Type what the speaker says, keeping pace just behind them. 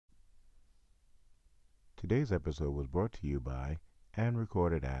Today's episode was brought to you by and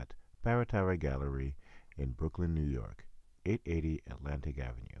recorded at Barataria Gallery in Brooklyn, New York, 880 Atlantic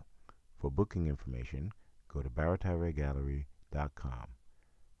Avenue. For booking information, go to baratariagallery.com.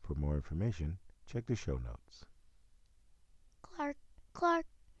 For more information, check the show notes. Clarke, Clarke,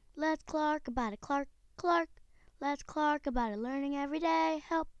 let's Clarke about it. Clarke, Clarke, let's Clarke about it. Learning every day,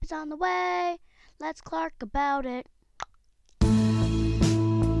 help is on the way. Let's Clarke about it.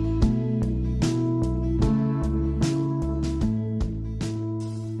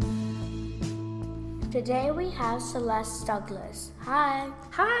 Today we have Celeste Douglas. Hi.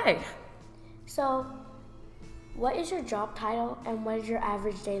 Hi. So, what is your job title and what does your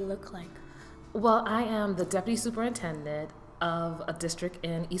average day look like? Well, I am the Deputy Superintendent of a district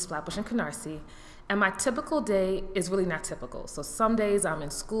in East Flatbush and Canarsie, and my typical day is really not typical. So some days I'm in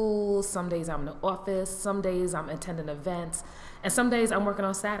school, some days I'm in the office, some days I'm attending events, and some days I'm working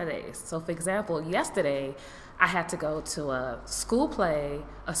on Saturdays. So for example, yesterday I had to go to a school play,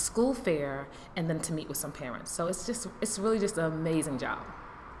 a school fair, and then to meet with some parents. So it's really just an amazing job.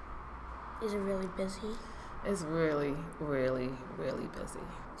 Is it really busy? It's really, really, really busy.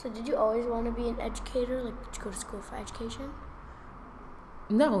 So did you always want to be an educator? Like, did you go to school for education?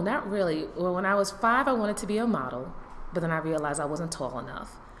 No, not really. Well, when I was 5, I wanted to be a model, but then I realized I wasn't tall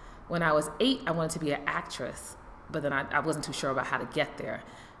enough. When I was 8, I wanted to be an actress, but then I wasn't too sure about how to get there.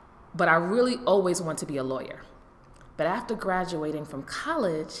 But I really always wanted to be a lawyer. But after graduating from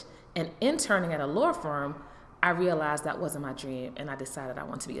college and interning at a law firm, I realized that wasn't my dream, and I decided I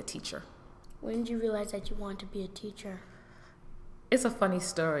wanted to be a teacher. When did you realize that you wanted to be a teacher? It's a funny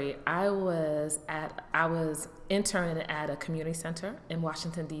story. I was interning at a community center in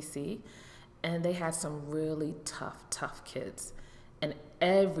Washington, D.C., and they had some really tough kids. And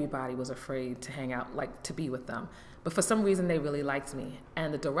everybody was afraid to hang out, like to be with them. But for some reason, they really liked me.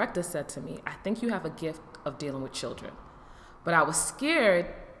 And the director said to me, I think you have a gift of dealing with children. But I was scared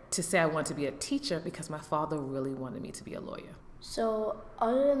to say I wanted to be a teacher because my father really wanted me to be a lawyer. So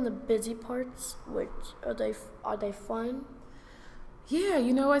other than the busy parts, which are they fun? Yeah,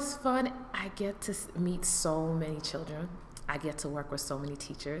 it's fun. I get to meet so many children. I get to work with so many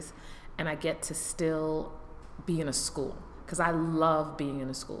teachers, and I get to still be in a school because I love being in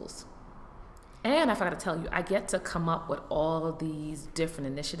the schools. And I forgot to tell you, I get to come up with all of these different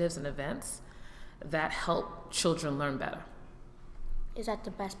initiatives and events that help children learn better. Is that the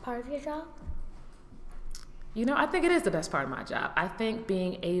best part of your job? I think it is the best part of my job. I think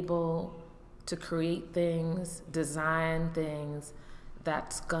being able to create things, design things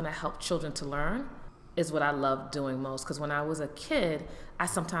that's going to help children to learn is what I love doing most. Because when I was a kid, I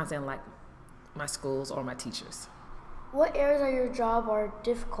sometimes didn't like my schools or my teachers. What areas of your job are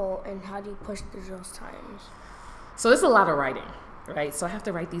difficult and how do you push through those times? So it's a lot of writing, right? So I have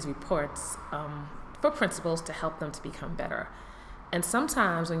to write these reports for principals to help them to become better. And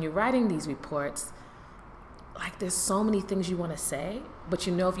sometimes when you're writing these reports, like there's so many things you want to say, but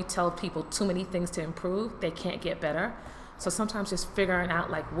if you tell people too many things to improve, they can't get better. So sometimes just figuring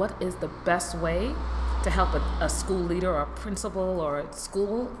out like what is the best way to help a school leader or a principal or a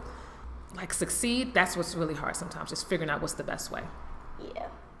school like succeed, that's what's really hard sometimes, just figuring out what's the best way. Yeah.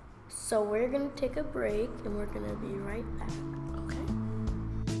 So we're going to take a break and we're going to be right back. Okay.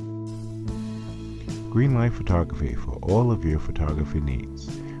 Greenlight Photography for all of your photography needs.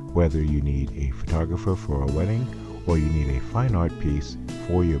 Whether you need a photographer for a wedding or you need a fine art piece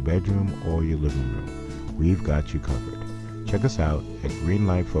for your bedroom or your living room, we've got you covered. Check us out at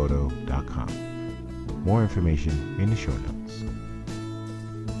greenlightphoto.com. More information in the show notes.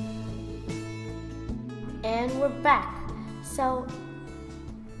 And we're back. So,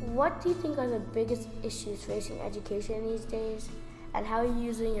 what do you think are the biggest issues facing education these days, and how are you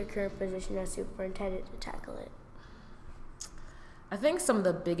using your current position as superintendent to tackle it? I think some of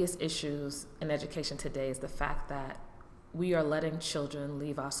the biggest issues in education today is the fact that we are letting children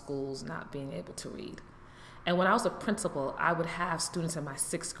leave our schools not being able to read. And when I was a principal, I would have students in my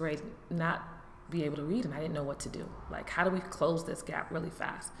 6th grade not be able to read, and I didn't know what to do. Like, how do we close this gap really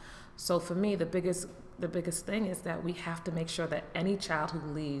fast? So for me, the biggest thing is that we have to make sure that any child who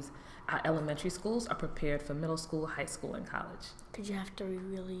leaves our elementary schools are prepared for middle school, high school, and college. Because you have to read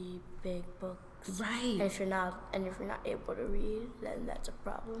really big books. Right. And if you're not able to read, then that's a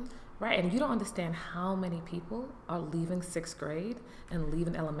problem. Right, and you don't understand how many people are leaving 6th grade and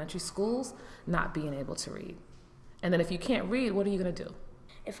leaving elementary schools not being able to read. And then if you can't read, what are you going to do?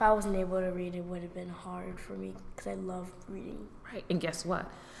 If I wasn't able to read, it would have been hard for me because I love reading. Right, and guess what?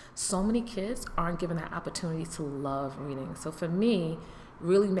 So many kids aren't given that opportunity to love reading. So for me,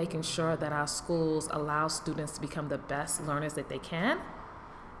 really making sure that our schools allow students to become the best learners that they can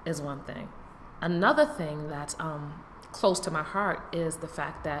is one thing. Another thing that's close to my heart is the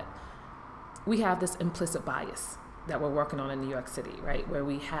fact that we have this implicit bias that we're working on in New York City, right? Where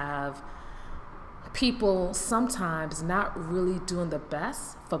we have people sometimes not really doing the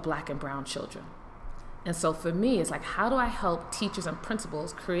best for Black and brown children. And so for me, it's like, how do I help teachers and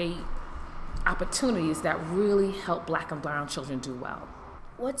principals create opportunities that really help Black and brown children do well?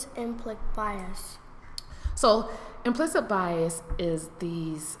 What's implicit bias? So implicit bias is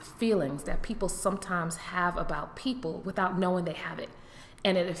these feelings that people sometimes have about people without knowing they have it.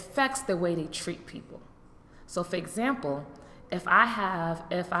 And it affects the way they treat people. So for example, if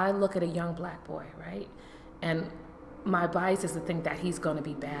I look at a young Black boy, right, and my bias is to think that he's going to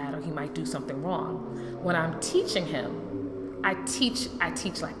be bad or he might do something wrong. When I'm teaching him, I teach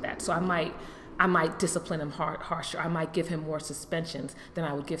like that. So I might discipline him harsher. I might give him more suspensions than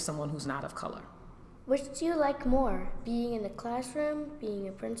I would give someone who's not of color. Which do you like more, being in the classroom, being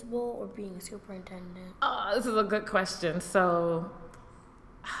a principal, or being a superintendent? Oh, this is a good question. So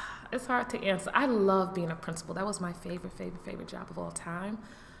it's hard to answer. I love being a principal. That was my favorite job of all time.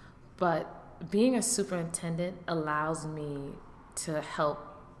 But being a superintendent allows me to help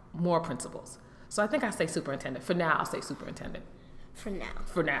more principals. So I think I say superintendent. For now, I'll say superintendent. For now.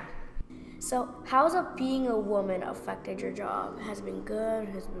 For now. So how has being a woman affected your job? Has it been good?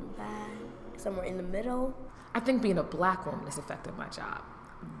 Has it been bad? Somewhere in the middle? I think being a Black woman has affected my job.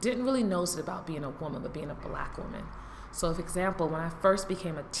 Didn't really notice it about being a woman, but being a Black woman. So for example, when I first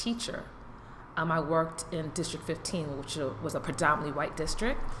became a teacher, I worked in District 15, which was a predominantly white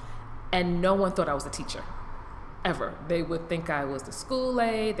district. And no one thought I was a teacher, ever. They would think I was the school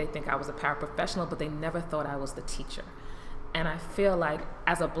aide, they think I was a paraprofessional, but they never thought I was the teacher. And I feel like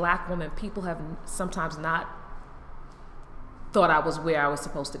as a Black woman, people have sometimes not thought I was where I was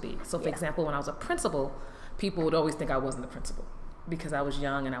supposed to be. So for example, when I was a principal, people would always think I wasn't a principal because I was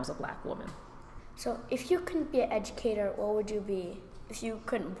young and I was a Black woman. So if you couldn't be an educator, what would you be if you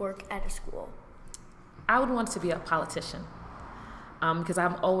couldn't work at a school? I would want to be a politician. Because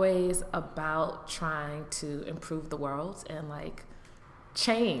I'm always about trying to improve the world and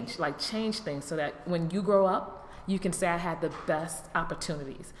change things so that when you grow up, you can say I had the best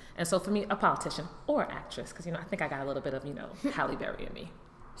opportunities. And so for me, a politician or actress, because I think I got a little bit of Halle Berry in me.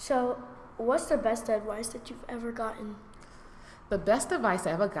 So what's the best advice that you've ever gotten? The best advice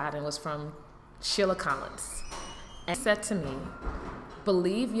I ever gotten was from Sheila Collins. And she said to me,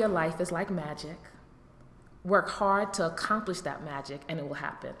 believe your life is like magic. Work hard to accomplish that magic and it will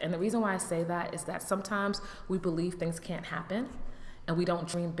happen. And the reason why I say that is that sometimes we believe things can't happen and we don't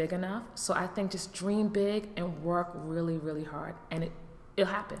dream big enough. So I think just dream big and work really, really hard and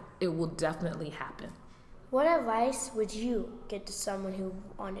it'll happen. It will definitely happen. What advice would you give to someone who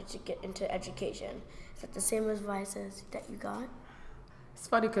wanted to get into education? Is that the same advice that you got? It's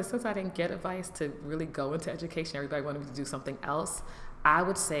funny because since I didn't get advice to really go into education, everybody wanted me to do something else. I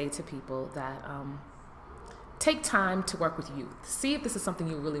would say to people that take time to work with youth. See if this is something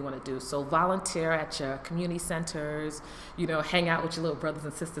you really want to do. So volunteer at your community centers, hang out with your little brothers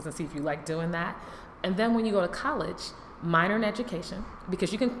and sisters and see if you like doing that. And then when you go to college, minor in education,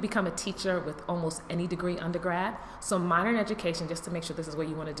 because you can become a teacher with almost any degree undergrad. So minor in education just to make sure this is what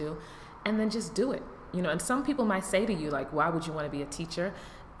you want to do. And then just do it. And some people might say to you, why would you want to be a teacher?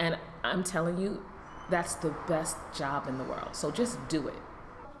 And I'm telling you, that's the best job in the world. So just do it.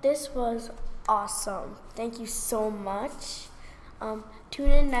 This was awesome. Thank you so much. Tune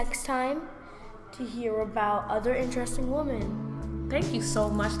in next time to hear about other interesting women. Thank you so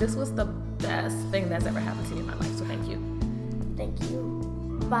much. This was the best thing that's ever happened to me in my life, so thank you. Thank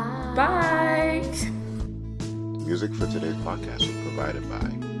you. Bye. Bye. Music for today's podcast was provided by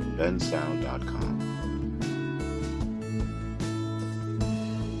bensound.com.